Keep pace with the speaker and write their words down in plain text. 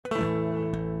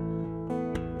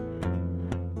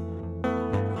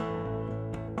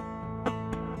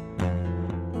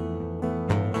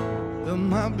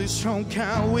might be some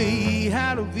kind of way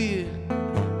out of it,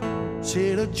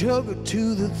 said a joker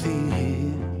to the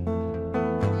thief.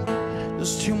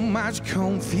 There's too much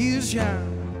confusion,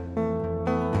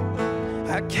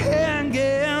 I can't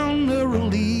get no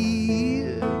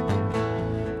relief.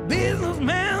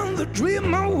 Businessman, the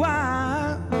dream my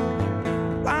wife,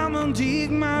 I'm gonna dig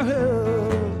my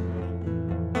heart.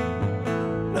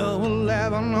 Love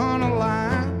 11 on the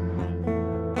line,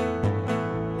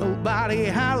 nobody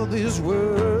out of this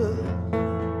world.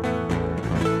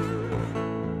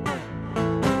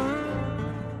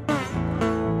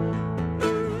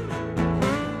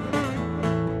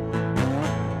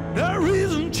 No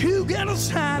reason to get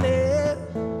excited,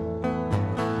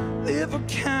 live a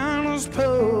kind of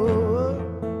sport.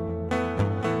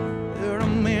 There are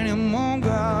many more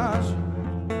gods,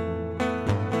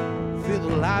 feel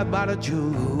the light by the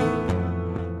jewel.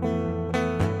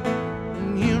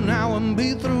 You now and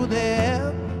be through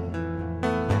that.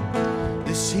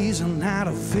 This season not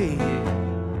a fate,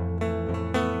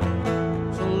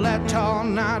 so let all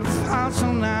night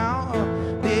fasten now.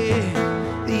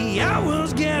 The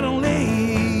hours getting late.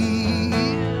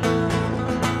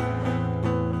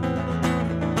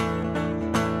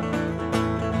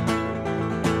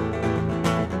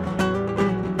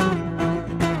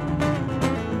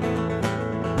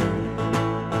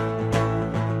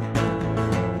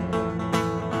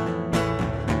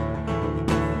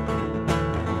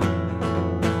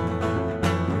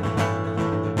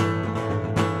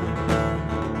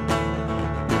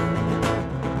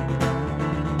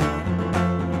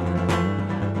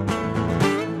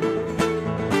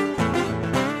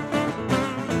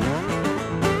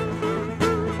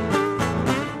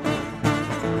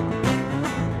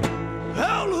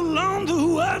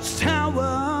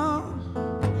 Watchtower,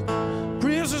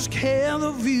 Princess care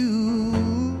the view.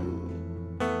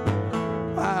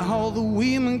 Why all the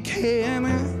women came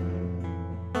in,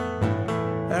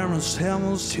 and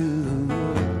themselves too.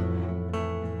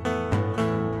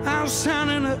 I'm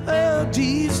standing at a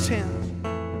distance,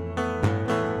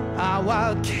 I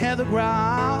walk the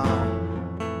ground.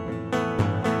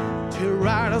 Two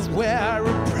riders were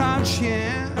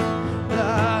approaching.